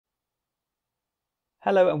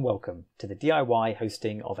Hello and welcome to the DIY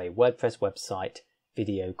hosting of a WordPress website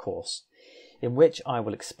video course, in which I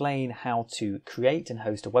will explain how to create and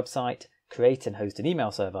host a website, create and host an email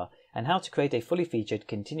server, and how to create a fully featured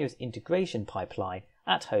continuous integration pipeline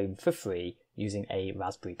at home for free using a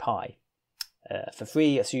Raspberry Pi. For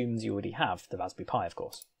free assumes you already have the Raspberry Pi, of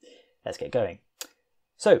course. Let's get going.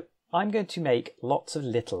 So, I'm going to make lots of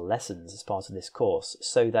little lessons as part of this course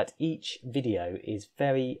so that each video is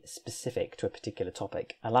very specific to a particular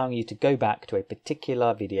topic, allowing you to go back to a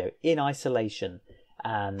particular video in isolation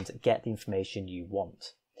and get the information you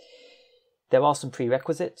want. There are some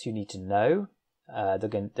prerequisites you need to know.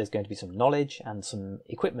 There's going to be some knowledge and some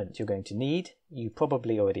equipment you're going to need. You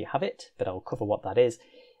probably already have it, but I'll cover what that is.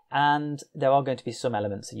 And there are going to be some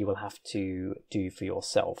elements that you will have to do for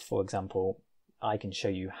yourself. For example, I can show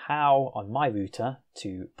you how on my router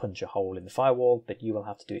to punch a hole in the firewall, but you will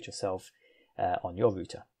have to do it yourself on your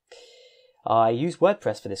router. I use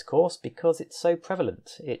WordPress for this course because it's so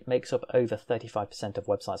prevalent. It makes up over 35% of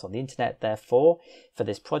websites on the internet. Therefore, for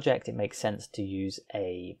this project, it makes sense to use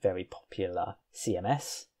a very popular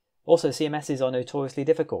CMS. Also, CMSs are notoriously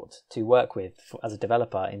difficult to work with as a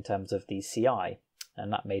developer in terms of the CI,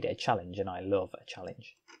 and that made it a challenge, and I love a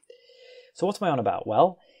challenge. So what am I on about?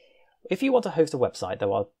 Well, if you want to host a website,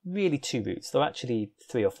 there are really two routes. There are actually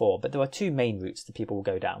 3 or 4, but there are 2 main routes that people will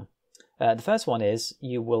go down. The first one is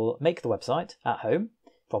you will make the website at home,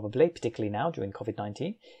 probably, particularly now during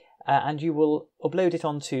COVID-19, and you will upload it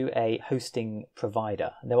onto a hosting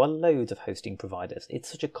provider. There are loads of hosting providers. It's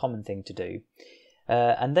such a common thing to do.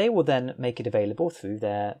 And they will then make it available through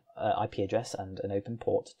their IP address and an open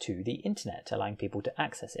port to the internet, allowing people to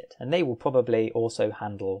access it. And they will probably also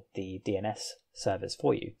handle the DNS servers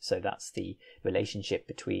for you. So that's the relationship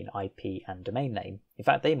between IP and domain name. In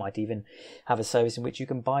fact, they might even have a service in which you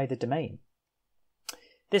can buy the domain.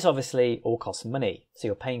 This obviously all costs money, so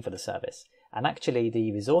you're paying for the service. And actually,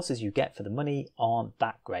 the resources you get for the money aren't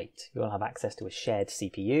that great. You'll have access to a shared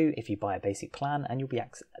CPU if you buy a basic plan, and you'll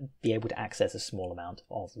be able to access a small amount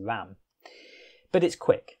of RAM. But it's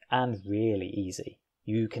quick and really easy.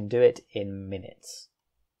 You can do it in minutes.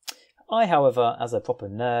 I, however, as a proper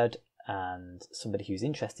nerd and somebody who's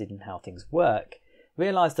interested in how things work,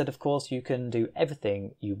 realised that, of course, you can do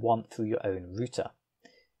everything you want through your own router.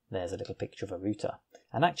 There's a little picture of a router.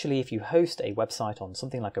 And actually, if you host a website on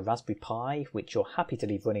something like a Raspberry Pi, which you're happy to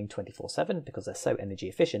leave running 24/7 because they're so energy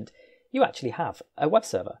efficient, you actually have a web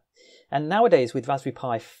server. And nowadays, with Raspberry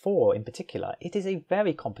Pi 4 in particular, it is a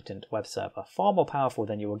very competent web server, far more powerful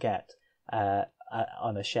than you will get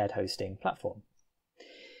on a shared hosting platform.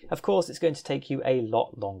 Of course, it's going to take you a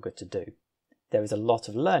lot longer to do. There is a lot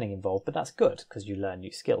of learning involved, but that's good because you learn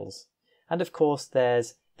new skills. And of course,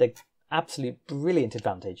 there's the absolute brilliant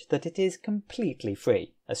advantage that it is completely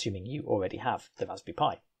free, assuming you already have the Raspberry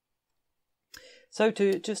Pi. So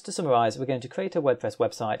just to summarise, we're going to create a WordPress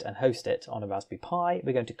website and host it on a Raspberry Pi.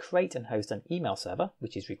 We're going to create and host an email server,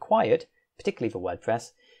 which is required, particularly for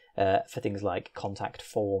WordPress, for things like contact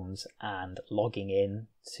forms and logging in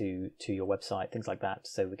to your website, things like that.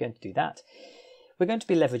 So we're going to do that. We're going to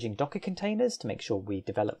be leveraging Docker containers to make sure we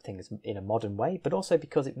develop things in a modern way, but also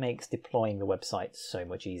because it makes deploying the website so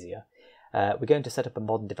much easier. We're going to set up a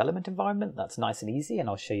modern development environment that's nice and easy, and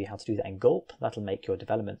I'll show you how to do that in Gulp. That'll make your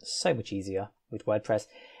development so much easier with WordPress.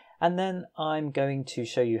 And then I'm going to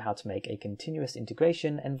show you how to make a continuous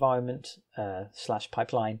integration environment /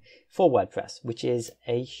 pipeline for WordPress, which is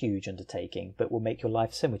a huge undertaking, but will make your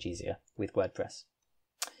life so much easier with WordPress.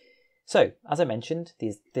 So, as I mentioned,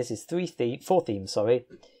 this is 4 themes.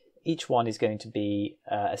 Each one is going to be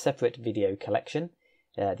a separate video collection.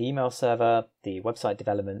 The email server, the website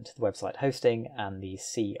development, the website hosting, and the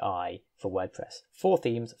CI for WordPress. 4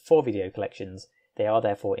 themes, 4 video collections. They are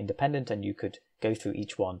therefore independent, and you could go through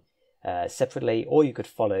each one separately, or you could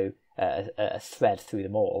follow a thread through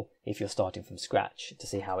them all if you're starting from scratch to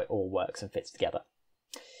see how it all works and fits together.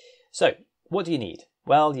 So, what do you need?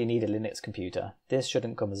 Well, you need a Linux computer. This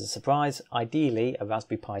shouldn't come as a surprise. Ideally, a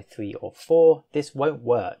Raspberry Pi 3 or 4. This won't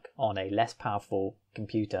work on a less powerful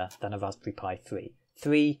computer than a Raspberry Pi 3.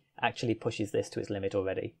 3 actually pushes this to its limit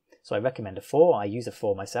already. So I recommend a 4. I use a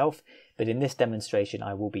 4 myself, but in this demonstration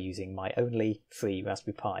I will be using my only free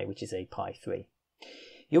Raspberry Pi, which is a Pi 3.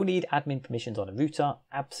 You'll need admin permissions on a router.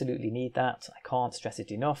 Absolutely need that. I can't stress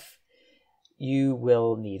it enough. You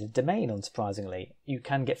will need a domain, unsurprisingly. You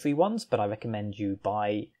can get free ones, but I recommend you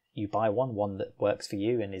buy one that works for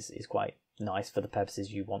you and is quite nice for the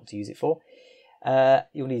purposes you want to use it for.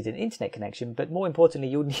 You'll need an internet connection, but more importantly,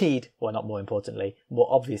 you'll need, well, not more importantly, more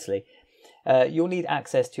obviously, You'll need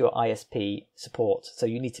access to your ISP support, so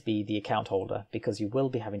you need to be the account holder because you will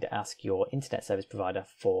be having to ask your internet service provider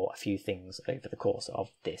for a few things over the course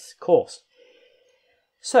of this course.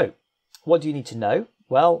 So, what do you need to know?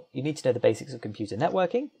 Well, you need to know the basics of computer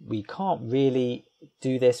networking. We can't really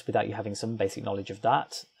do this without you having some basic knowledge of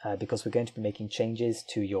that because we're going to be making changes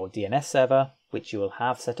to your DNS server, which you will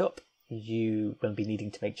have set up. You will be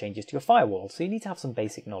needing to make changes to your firewall, so you need to have some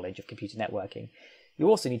basic knowledge of computer networking. You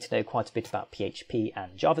also need to know quite a bit about PHP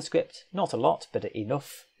and JavaScript. Not a lot, but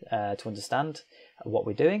enough to understand what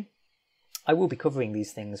we're doing. I will be covering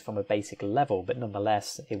these things from a basic level, but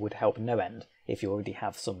nonetheless, it would help no end if you already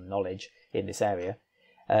have some knowledge in this area.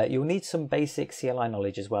 You'll need some basic CLI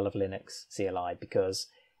knowledge as well of Linux CLI because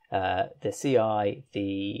the CI,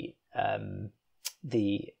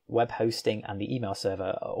 the web hosting and the email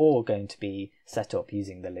server are all going to be set up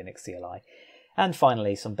using the Linux CLI. And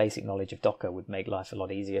finally, some basic knowledge of Docker would make life a lot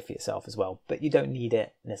easier for yourself as well, but you don't need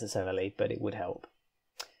it necessarily, but it would help.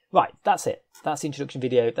 Right, that's it. That's the introduction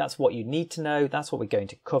video. That's what you need to know. That's what we're going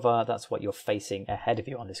to cover. That's what you're facing ahead of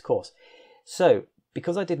you on this course. So,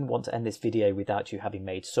 because I didn't want to end this video without you having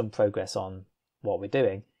made some progress on what we're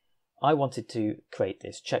doing, I wanted to create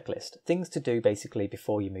this checklist. Things to do basically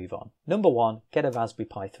before you move on. Number 1, get a Raspberry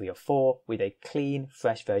Pi 3 or 4 with a clean,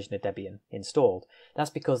 fresh version of Debian installed. That's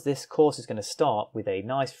because this course is going to start with a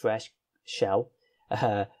nice, fresh shell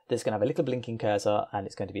that's going to have a little blinking cursor and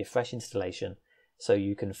it's going to be a fresh installation so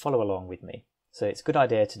you can follow along with me. So it's a good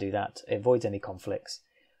idea to do that. It avoids any conflicts.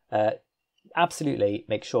 Absolutely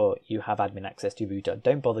make sure you have admin access to your router.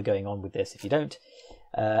 Don't bother going on with this if you don't.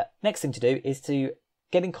 Next thing to do is to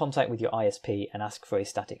get in contact with your ISP and ask for a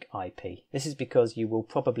static IP. This is because you will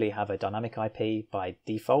probably have a dynamic IP by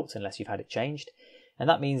default unless you've had it changed. And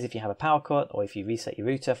that means if you have a power cut or if you reset your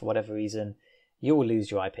router for whatever reason, you will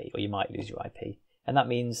lose your IP or you might lose your IP. And that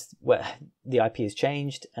means the IP is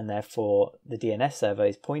changed and therefore the DNS server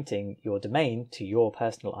is pointing your domain to your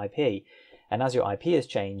personal IP. And as your IP has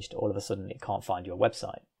changed, all of a sudden it can't find your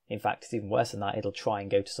website. In fact, it's even worse than that. It'll try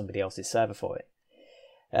and go to somebody else's server for it.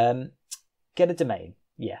 Get a domain.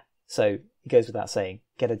 Yeah, so it goes without saying,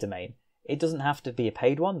 get a domain. It doesn't have to be a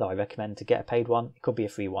paid one, though I recommend to get a paid one. It could be a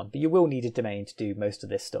free one, but you will need a domain to do most of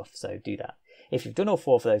this stuff, so do that. If you've done all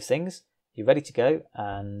 4 of those things, you're ready to go,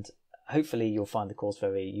 and hopefully you'll find the course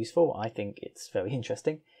very useful. I think it's very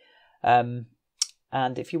interesting. And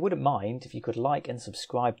if you wouldn't mind, if you could like and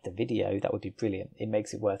subscribe to the video, that would be brilliant. It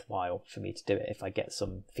makes it worthwhile for me to do it if I get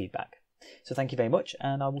some feedback. So thank you very much,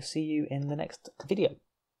 and I will see you in the next video.